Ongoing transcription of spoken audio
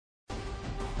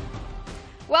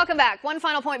Welcome back. One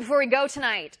final point before we go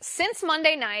tonight. Since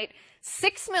Monday night,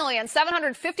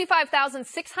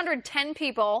 6,755,610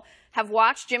 people have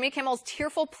watched Jimmy Kimmel's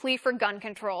tearful plea for gun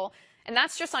control, and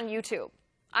that's just on YouTube.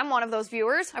 I'm one of those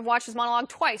viewers. I've watched his monologue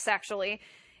twice, actually.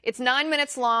 It's 9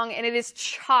 minutes long, and it is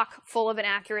chock full of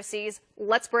inaccuracies.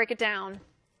 Let's break it down.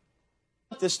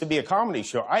 This to be a comedy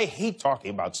show. I hate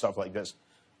talking about stuff like this.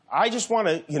 I just want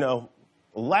to,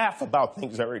 laugh about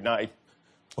things every night,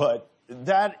 but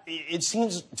it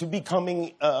seems to be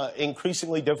becoming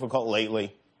increasingly difficult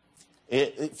lately.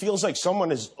 It feels like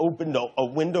someone has opened a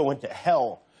window into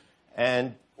hell.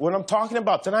 And what I'm talking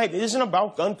about tonight isn't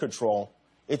about gun control.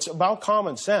 It's about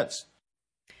common sense.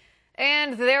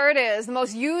 And there it is, the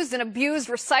most used and abused,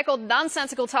 recycled,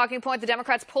 nonsensical talking point the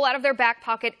Democrats pull out of their back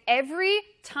pocket every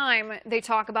time they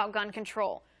talk about gun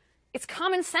control. It's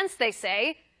common sense, they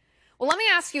say. Well, let me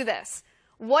ask you this.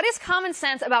 What is common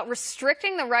sense about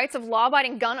restricting the rights of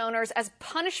law-abiding gun owners as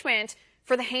punishment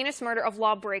for the heinous murder of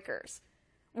lawbreakers?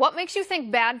 What makes you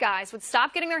think bad guys would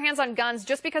stop getting their hands on guns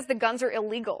just because the guns are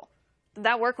illegal? Did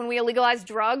that work when we illegalized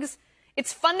drugs?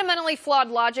 It's fundamentally flawed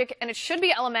logic, and it should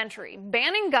be elementary.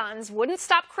 Banning guns wouldn't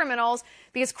stop criminals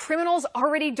because criminals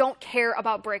already don't care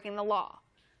about breaking the law.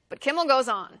 But Kimmel goes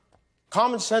on.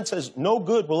 Common sense says no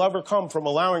good will ever come from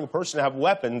allowing a person to have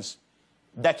weapons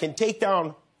that can take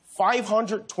down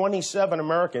 527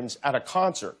 Americans at a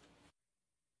concert.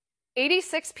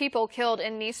 86 people killed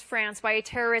in Nice, France by a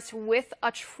terrorist with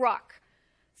a truck.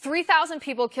 3,000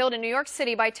 people killed in New York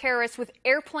City by terrorists with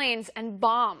airplanes and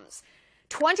bombs.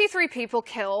 23 people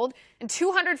killed and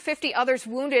 250 others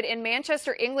wounded in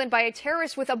Manchester, England by a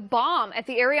terrorist with a bomb at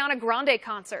the Ariana Grande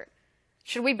concert.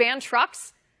 Should we ban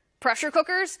trucks, pressure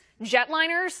cookers,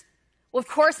 jetliners? Well, of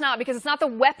course not, because it's not the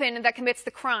weapon that commits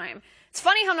the crime. It's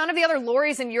funny how none of the other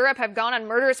lorries in Europe have gone on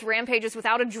murderous rampages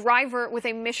without a driver with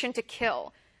a mission to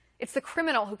kill. It's the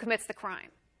criminal who commits the crime.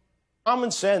 Common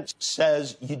sense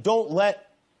says you don't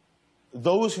let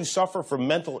those who suffer from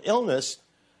mental illness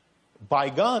buy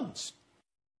guns.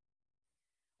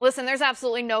 Listen, there's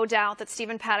absolutely no doubt that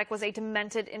Stephen Paddock was a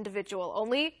demented individual.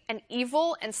 Only an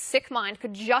evil and sick mind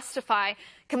could justify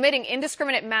committing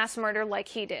indiscriminate mass murder like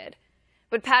he did.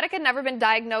 But Paddock had never been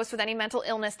diagnosed with any mental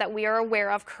illness that we are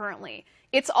aware of currently.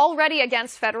 It's already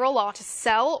against federal law to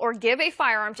sell or give a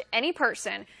firearm to any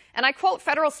person, and I quote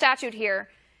federal statute here,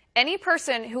 any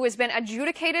person who has been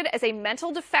adjudicated as a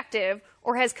mental defective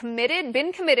or has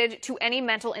been committed to any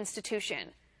mental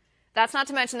institution. That's not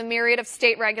to mention the myriad of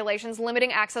state regulations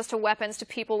limiting access to weapons to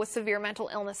people with severe mental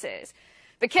illnesses.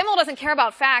 But Kimmel doesn't care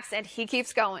about facts, and he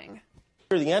keeps going.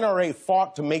 The NRA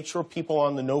fought to make sure people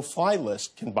on the no-fly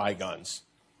list can buy guns.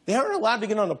 They aren't allowed to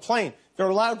get on a plane. They're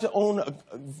allowed to own a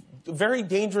very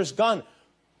dangerous gun.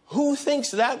 Who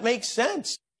thinks that makes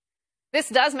sense? This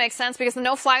does make sense because the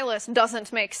no-fly list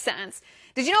doesn't make sense.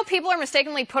 Did you know people are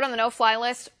mistakenly put on the no-fly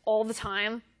list all the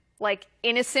time? Like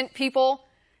innocent people?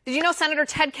 Did you know Senator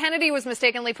Ted Kennedy was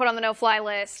mistakenly put on the no-fly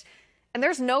list? And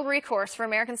there's no recourse for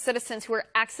American citizens who are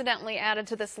accidentally added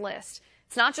to this list.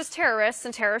 It's not just terrorists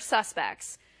and terror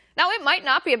suspects. Now, it might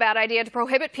not be a bad idea to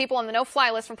prohibit people on the no-fly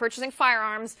list from purchasing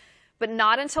firearms, but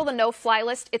not until the no-fly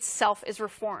list itself is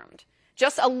reformed.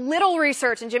 Just a little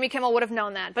research and Jimmy Kimmel would have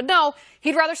known that. But no,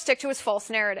 he'd rather stick to his false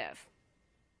narrative.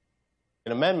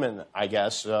 An amendment, I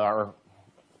guess, our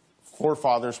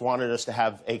forefathers wanted us to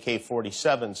have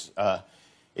AK-47s,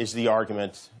 is the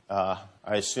argument, I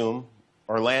assume.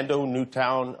 Orlando,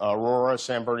 Newtown, Aurora,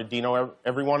 San Bernardino,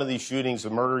 every one of these shootings, the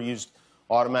murder used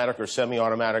automatic or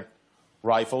semi-automatic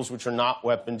rifles, which are not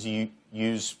weapons you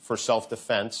use for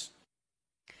self-defense.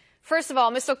 First of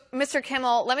all, Mr.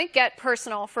 Kimmel, let me get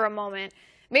personal for a moment.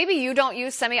 Maybe you don't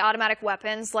use semi-automatic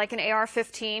weapons like an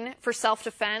AR-15 for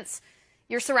self-defense.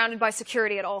 You're surrounded by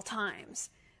security at all times.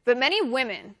 But many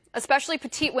women, especially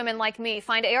petite women like me,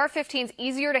 find AR-15s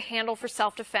easier to handle for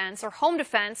self-defense or home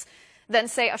defense than,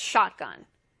 say, a shotgun.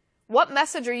 What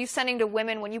message are you sending to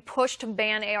women when you push to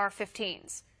ban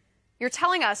AR-15s? You're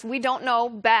telling us we don't know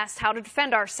best how to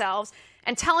defend ourselves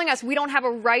and telling us we don't have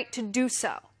a right to do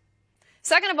so.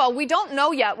 Second of all, we don't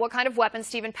know yet what kind of weapon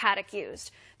Stephen Paddock used.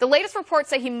 The latest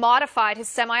reports say he modified his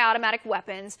semi-automatic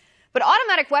weapons, but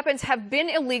automatic weapons have been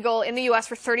illegal in the U.S.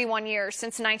 for 31 years,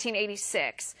 since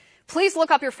 1986. Please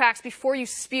look up your facts before you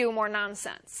spew more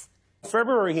nonsense. In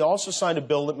February, he also signed a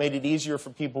bill that made it easier for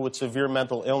people with severe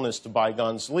mental illness to buy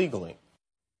guns legally.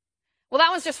 Well,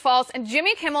 that was just false, and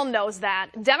Jimmy Kimmel knows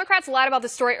that. Democrats lied about the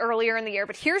story earlier in the year,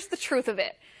 but here's the truth of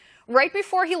it. Right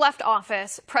before he left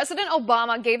office, President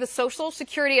Obama gave the Social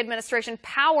Security Administration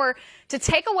power to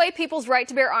take away people's right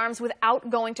to bear arms without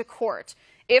going to court,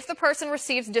 if the person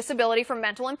receives disability from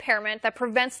mental impairment that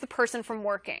prevents the person from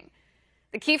working.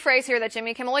 The key phrase here that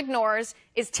Jimmy Kimmel ignores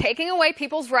is taking away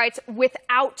people's rights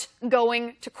without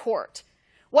going to court.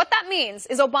 What that means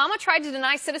is Obama tried to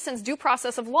deny citizens due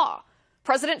process of law.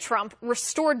 President Trump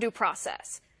restored due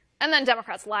process. And then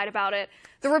Democrats lied about it.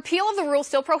 The repeal of the rule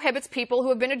still prohibits people who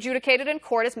have been adjudicated in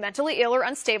court as mentally ill or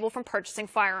unstable from purchasing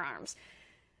firearms.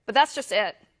 But that's just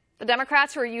it. The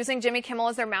Democrats who are using Jimmy Kimmel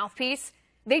as their mouthpiece,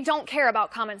 they don't care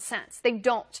about common sense. They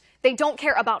don't. They don't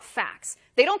care about facts.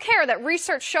 They don't care that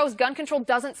research shows gun control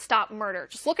doesn't stop murder.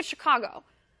 Just look at Chicago.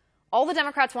 All the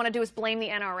Democrats want to do is blame the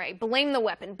NRA, blame the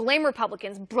weapon, blame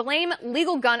Republicans, blame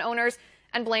legal gun owners,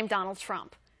 and blame Donald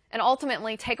Trump, and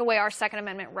ultimately take away our Second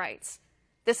Amendment rights.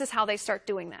 This is how they start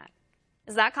doing that.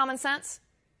 Is that common sense?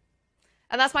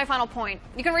 And that's my final point.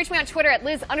 You can reach me on Twitter at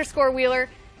Liz_Wheeler.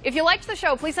 If you liked the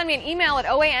show, please send me an email at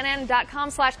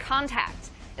oann.com/contact.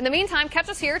 In the meantime, catch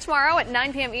us here tomorrow at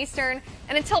 9 p.m. Eastern.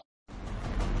 And until...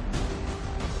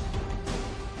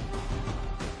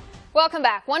 Welcome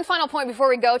back. One final point before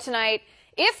we go tonight.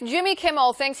 If Jimmy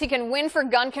Kimmel thinks he can win for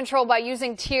gun control by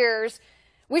using tears,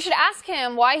 we should ask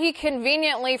him why he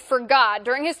conveniently forgot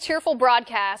during his tearful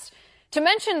broadcast to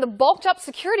mention the bulked-up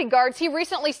security guards he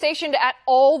recently stationed at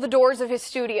all the doors of his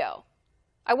studio.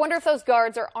 I wonder if those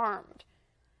guards are armed.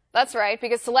 That's right,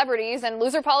 because celebrities and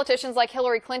loser politicians like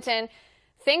Hillary Clinton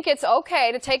think it's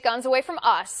okay to take guns away from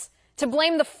us, to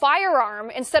blame the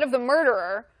firearm instead of the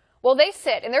murderer, while they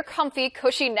sit in their comfy,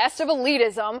 cushy nest of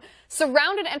elitism,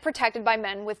 surrounded and protected by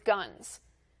men with guns.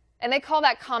 And they call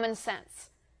that common sense.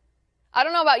 I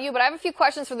don't know about you, but I have a few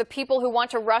questions for the people who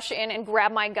want to rush in and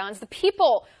grab my guns, the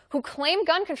people who claim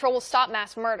gun control will stop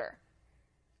mass murder.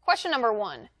 Question number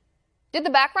 1. Did the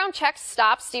background checks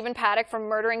stop Stephen Paddock from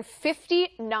murdering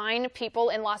 59 people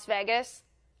in Las Vegas?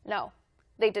 No,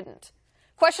 they didn't.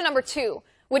 Question number 2.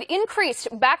 Would increased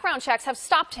background checks have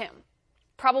stopped him?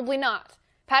 Probably not.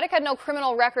 Paddock had no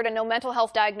criminal record and no mental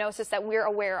health diagnosis that we're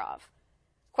aware of.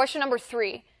 Question number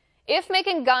 3. If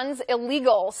making guns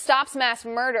illegal stops mass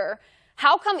murder,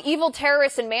 how come evil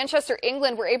terrorists in Manchester,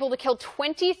 England were able to kill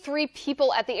 23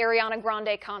 people at the Ariana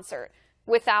Grande concert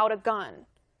without a gun?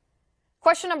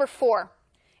 Question number 4.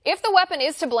 If the weapon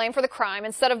is to blame for the crime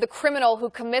instead of the criminal who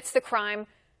commits the crime,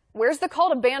 where's the call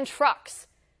to ban trucks?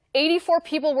 84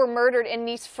 people were murdered in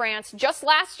Nice, France just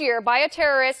last year by a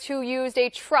terrorist who used a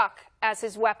truck as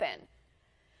his weapon.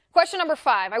 Question number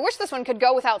 5. I wish this one could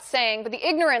go without saying, but the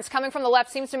ignorance coming from the left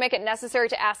seems to make it necessary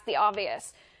to ask the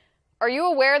obvious. Are you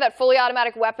aware that fully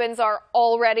automatic weapons are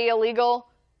already illegal?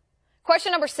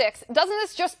 Question number 6. Doesn't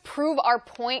this just prove our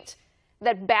point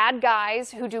that bad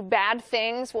guys who do bad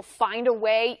things will find a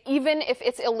way even if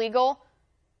it's illegal?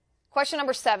 Question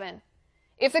number 7.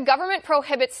 If the government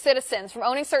prohibits citizens from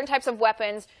owning certain types of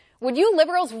weapons, would you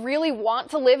liberals really want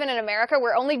to live in an America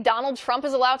where only Donald Trump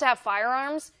is allowed to have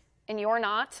firearms and you're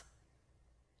not?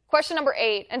 Question number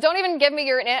 8, and don't even give me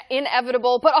your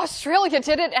inevitable, but Australia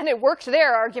did it and it worked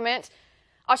there argument.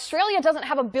 Australia doesn't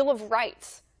have a Bill of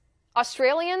Rights.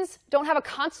 Australians don't have a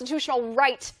constitutional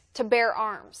right to bear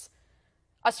arms.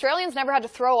 Australians never had to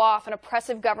throw off an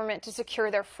oppressive government to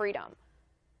secure their freedom.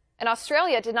 And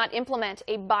Australia did not implement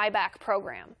a buyback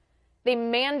program. They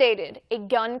mandated a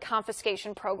gun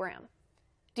confiscation program.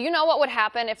 Do you know what would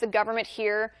happen if the government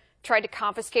here tried to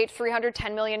confiscate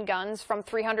 310 million guns from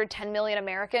 310 million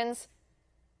Americans?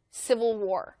 Civil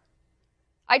war.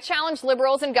 I challenge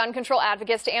liberals and gun control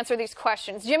advocates to answer these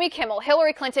questions. Jimmy Kimmel,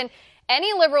 Hillary Clinton,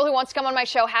 any liberal who wants to come on my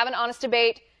show, have an honest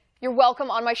debate, you're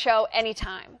welcome on my show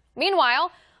anytime.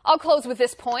 Meanwhile, I'll close with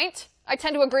this point. I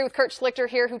tend to agree with Kurt Schlichter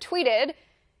here, who tweeted,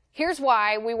 here's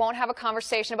why we won't have a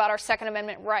conversation about our Second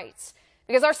Amendment rights.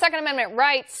 Because our Second Amendment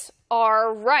rights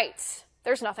are rights.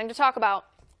 There's nothing to talk about.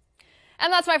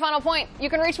 And that's my final point. You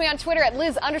can reach me on Twitter at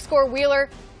Liz_Wheeler.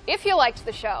 If you liked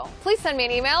the show, please send me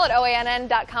an email at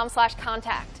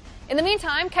oann.com/contact. In the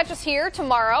meantime, catch us here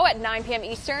tomorrow at 9 p.m.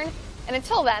 Eastern. And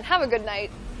until then, have a good night.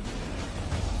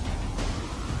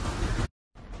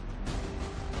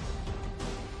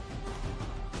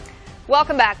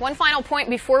 Welcome back. One final point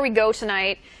before we go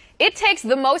tonight. It takes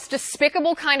the most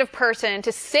despicable kind of person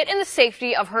to sit in the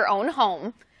safety of her own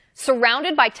home,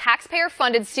 surrounded by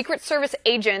taxpayer-funded Secret Service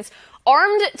agents,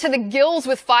 armed to the gills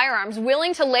with firearms,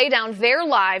 willing to lay down their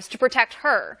lives to protect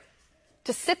her,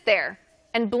 to sit there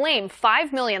and blame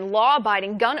 5 million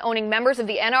law-abiding, gun-owning members of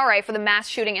the NRA for the mass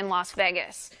shooting in Las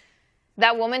Vegas.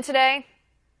 That woman today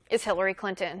is Hillary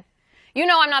Clinton. You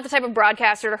know I'm not the type of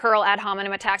broadcaster to hurl ad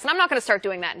hominem attacks, and I'm not going to start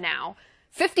doing that now.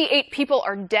 58 people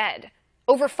are dead.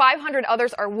 Over 500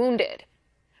 others are wounded.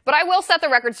 But I will set the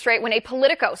record straight when a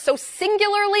Politico so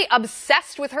singularly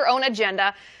obsessed with her own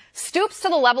agenda stoops to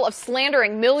the level of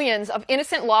slandering millions of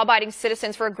innocent law-abiding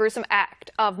citizens for a gruesome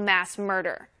act of mass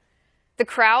murder. The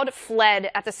crowd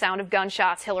fled at the sound of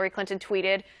gunshots, Hillary Clinton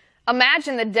tweeted.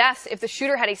 Imagine the deaths if the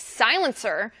shooter had a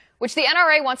silencer, which the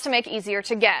NRA wants to make easier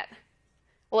to get.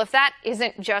 Well, if that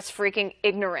isn't just freaking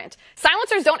ignorant.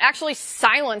 Silencers don't actually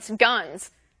silence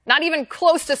guns. Not even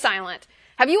close to silent.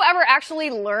 Have you ever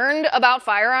actually learned about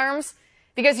firearms?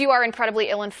 Because you are incredibly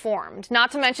ill-informed,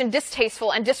 not to mention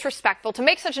distasteful and disrespectful to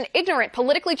make such an ignorant,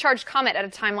 politically charged comment at a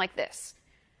time like this.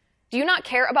 Do you not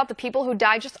care about the people who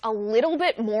die just a little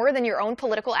bit more than your own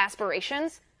political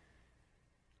aspirations?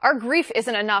 Our grief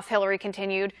isn't enough, Hillary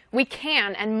continued. We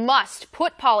can and must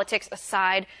put politics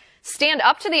aside, stand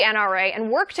up to the NRA,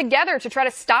 and work together to try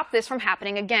to stop this from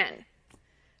happening again.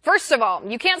 First of all,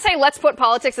 you can't say let's put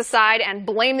politics aside and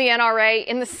blame the NRA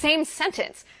in the same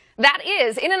sentence. That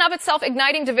is, in and of itself,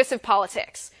 igniting divisive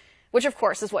politics, which of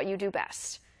course is what you do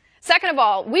best. Second of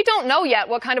all, we don't know yet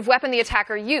what kind of weapon the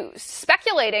attacker used.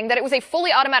 Speculating that it was a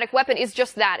fully automatic weapon is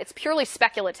just that. It's purely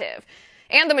speculative.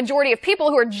 And the majority of people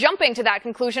who are jumping to that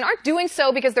conclusion aren't doing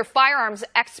so because they're firearms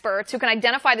experts who can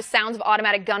identify the sounds of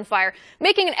automatic gunfire,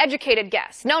 making an educated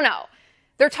guess. No.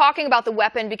 They're talking about the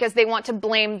weapon because they want to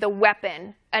blame the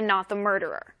weapon and not the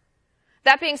murderer.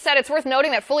 That being said, it's worth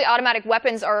noting that fully automatic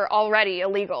weapons are already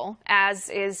illegal, as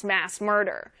is mass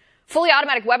murder. Fully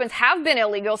automatic weapons have been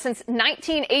illegal since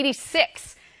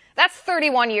 1986. That's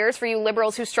 31 years for you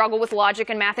liberals who struggle with logic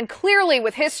and math and clearly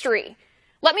with history.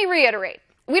 Let me reiterate.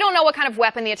 We don't know what kind of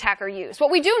weapon the attacker used.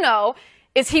 What we do know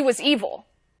is he was evil,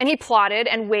 and he plotted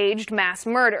and waged mass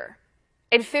murder.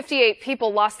 And 58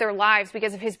 people lost their lives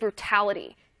because of his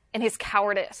brutality and his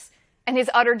cowardice and his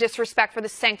utter disrespect for the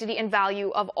sanctity and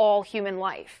value of all human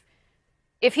life.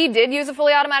 If he did use a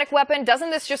fully automatic weapon,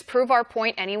 doesn't this just prove our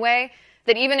point anyway?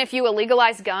 That even if you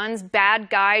illegalize guns, bad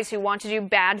guys who want to do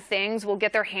bad things will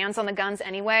get their hands on the guns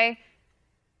anyway?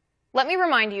 Let me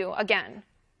remind you again,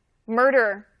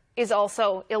 murder is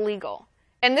also illegal.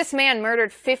 And this man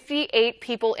murdered 58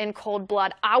 people in cold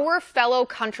blood, our fellow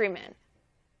countrymen.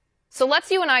 So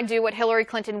let's you and I do what Hillary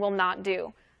Clinton will not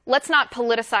do. Let's not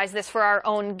politicize this for our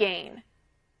own gain.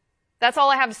 That's all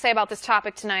I have to say about this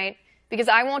topic tonight, because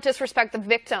I won't disrespect the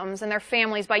victims and their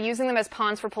families by using them as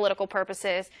pawns for political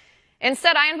purposes.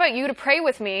 Instead, I invite you to pray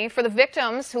with me for the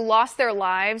victims who lost their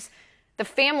lives, the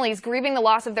families grieving the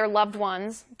loss of their loved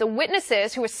ones, the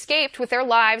witnesses who escaped with their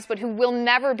lives but who will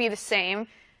never be the same,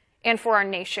 and for our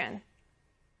nation.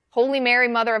 Holy Mary,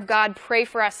 Mother of God, pray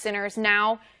for us sinners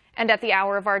now and at the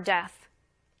hour of our death.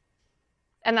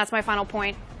 And that's my final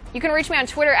point. You can reach me on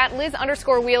Twitter at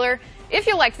Liz_Wheeler. If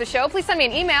you liked the show, please send me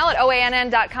an email at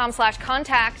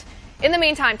oann.com/contact. In the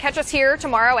meantime, catch us here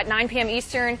tomorrow at 9 p.m.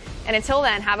 Eastern. And until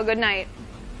then, have a good night.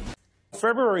 In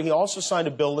February, he also signed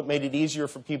a bill that made it easier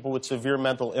for people with severe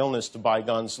mental illness to buy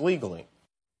guns legally.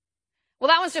 Well,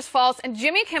 that was just false, and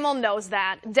Jimmy Kimmel knows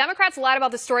that. Democrats lied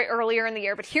about the story earlier in the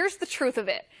year, but here's the truth of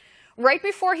it. Right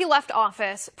before he left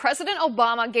office, President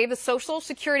Obama gave the Social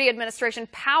Security Administration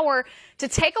power to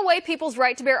take away people's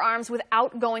right to bear arms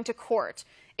without going to court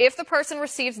if the person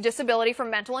receives disability from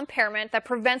mental impairment that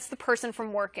prevents the person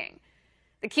from working.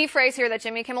 The key phrase here that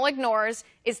Jimmy Kimmel ignores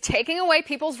is taking away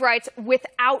people's rights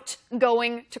without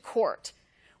going to court.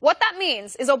 What that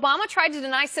means is Obama tried to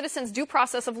deny citizens due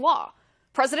process of law.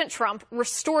 President Trump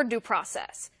restored due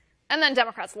process. And then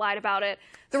Democrats lied about it.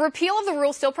 The repeal of the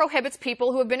rule still prohibits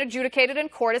people who have been adjudicated in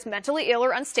court as mentally ill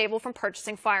or unstable from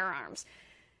purchasing firearms.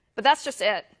 But that's just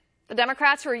it. The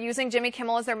Democrats who are using Jimmy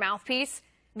Kimmel as their mouthpiece,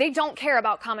 they don't care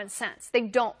about common sense. They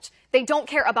don't. They don't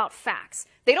care about facts.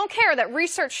 They don't care that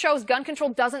research shows gun control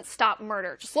doesn't stop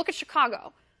murder. Just look at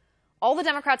Chicago. All the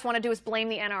Democrats want to do is blame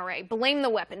the NRA, blame the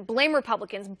weapon, blame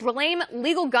Republicans, blame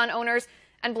legal gun owners,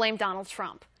 and blame Donald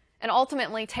Trump. And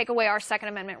ultimately take away our Second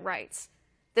Amendment rights.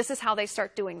 This is how they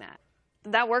start doing that.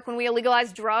 Did that work when we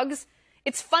illegalized drugs?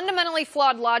 It's fundamentally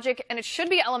flawed logic, and it should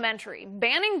be elementary.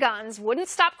 Banning guns wouldn't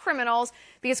stop criminals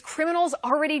because criminals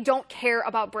already don't care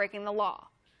about breaking the law.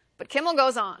 But Kimmel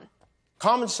goes on.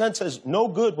 Common sense says no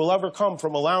good will ever come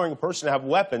from allowing a person to have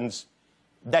weapons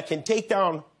that can take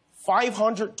down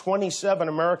 527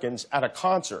 Americans at a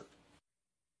concert.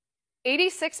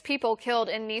 86 people killed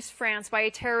in Nice, France by a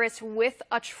terrorist with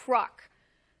a truck.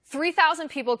 3,000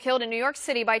 people killed in New York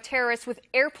City by terrorists with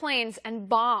airplanes and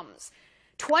bombs.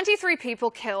 23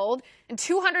 people killed and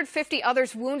 250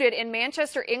 others wounded in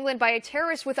Manchester, England by a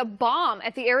terrorist with a bomb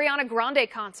at the Ariana Grande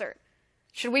concert.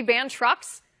 Should we ban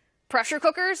trucks? Pressure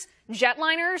cookers?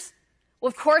 Jetliners? Well,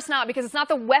 of course not, because it's not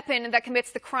the weapon that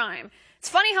commits the crime. It's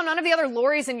funny how none of the other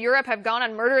lorries in Europe have gone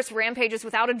on murderous rampages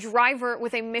without a driver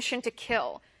with a mission to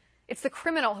kill. It's the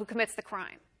criminal who commits the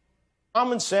crime.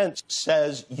 Common sense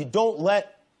says you don't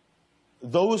let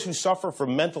those who suffer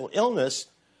from mental illness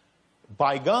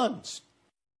buy guns.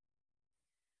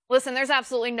 Listen, there's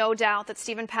absolutely no doubt that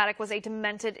Stephen Paddock was a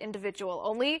demented individual.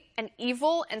 Only an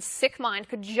evil and sick mind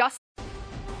could just...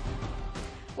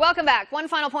 Welcome back. One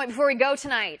final point before we go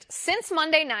tonight. Since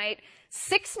Monday night,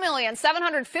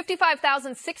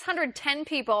 6,755,610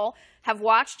 people have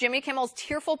watched Jimmy Kimmel's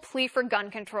tearful plea for gun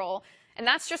control, and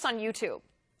that's just on YouTube.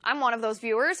 I'm one of those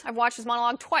viewers. I've watched his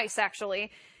monologue twice,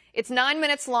 actually. It's 9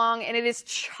 minutes long, and it is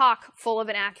chock full of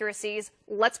inaccuracies.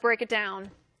 Let's break it down.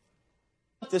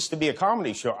 This to be a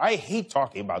comedy show. I hate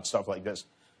talking about stuff like this.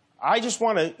 I just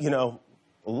want to,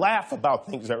 laugh about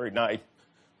things every night.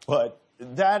 But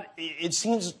it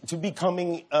seems to be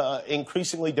becoming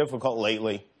increasingly difficult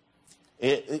lately.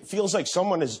 It feels like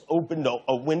someone has opened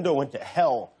a window into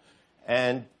hell.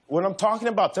 And what I'm talking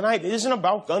about tonight isn't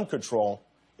about gun control.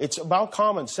 It's about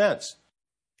common sense.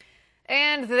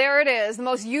 And there it is, the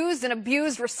most used and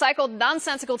abused, recycled,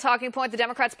 nonsensical talking point the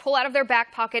Democrats pull out of their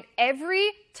back pocket every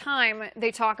time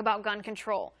they talk about gun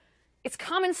control. It's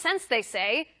common sense, they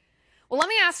say. Well, let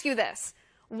me ask you this.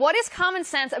 What is common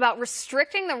sense about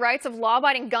restricting the rights of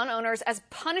law-abiding gun owners as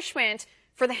punishment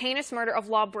for the heinous murder of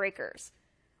lawbreakers?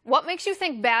 What makes you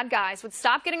think bad guys would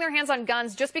stop getting their hands on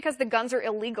guns just because the guns are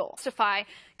illegal, justify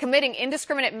committing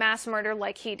indiscriminate mass murder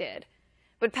like he did?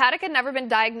 But Paddock had never been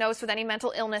diagnosed with any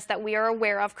mental illness that we are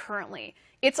aware of currently.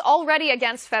 It's already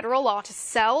against federal law to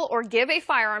sell or give a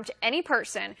firearm to any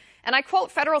person, and I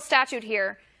quote federal statute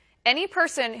here, any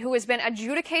person who has been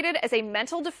adjudicated as a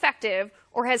mental defective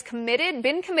or has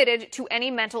been committed to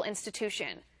any mental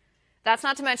institution. That's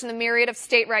not to mention the myriad of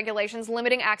state regulations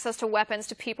limiting access to weapons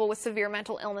to people with severe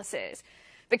mental illnesses.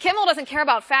 But Kimmel doesn't care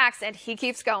about facts, and he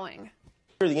keeps going.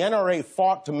 The NRA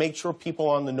fought to make sure people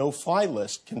on the no-fly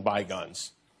list can buy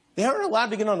guns. They aren't allowed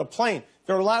to get on a plane.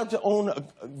 They're allowed to own a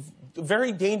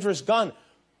very dangerous gun.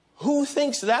 Who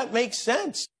thinks that makes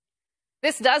sense?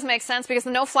 This does make sense because the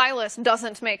no-fly list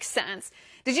doesn't make sense.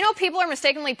 Did you know people are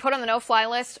mistakenly put on the no-fly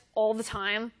list all the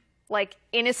time? Like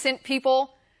innocent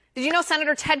people? Did you know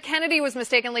Senator Ted Kennedy was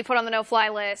mistakenly put on the no-fly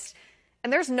list?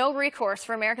 And there's no recourse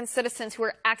for American citizens who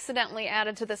are accidentally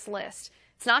added to this list.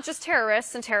 It's not just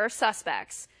terrorists and terror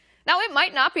suspects. Now, it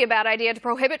might not be a bad idea to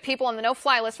prohibit people on the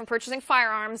no-fly list from purchasing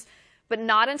firearms, but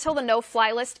not until the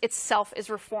no-fly list itself is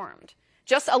reformed.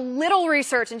 Just a little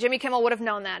research, and Jimmy Kimmel would have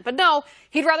known that. But no,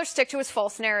 he'd rather stick to his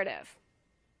false narrative.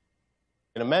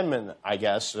 An amendment, I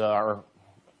guess, our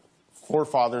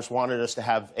forefathers wanted us to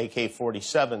have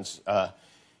AK-47s,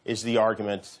 is the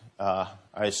argument, I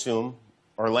assume.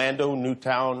 Orlando,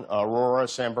 Newtown, Aurora,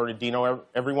 San Bernardino,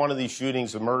 every one of these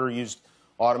shootings, the murder used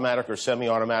automatic or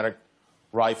semi-automatic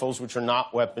rifles, which are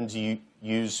not weapons you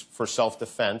use for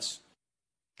self-defense.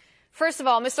 First of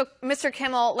all, Mr.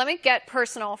 Kimmel, let me get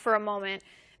personal for a moment.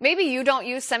 Maybe you don't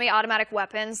use semi-automatic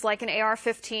weapons like an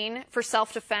AR-15 for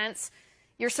self-defense.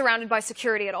 You're surrounded by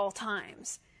security at all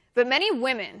times. But many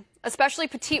women, especially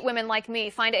petite women like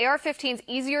me, find AR-15s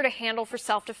easier to handle for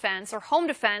self-defense or home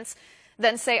defense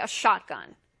than, say, a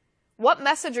shotgun. What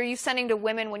message are you sending to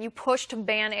women when you push to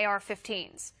ban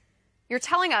AR-15s? You're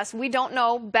telling us we don't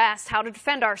know best how to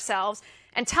defend ourselves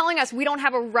and telling us we don't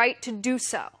have a right to do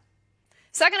so.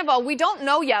 Second of all, we don't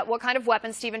know yet what kind of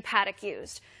weapon Stephen Paddock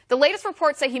used. The latest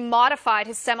reports say he modified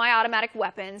his semi-automatic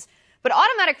weapons, but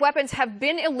automatic weapons have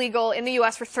been illegal in the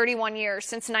U.S. for 31 years,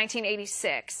 since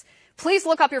 1986. Please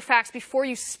look up your facts before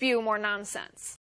you spew more nonsense.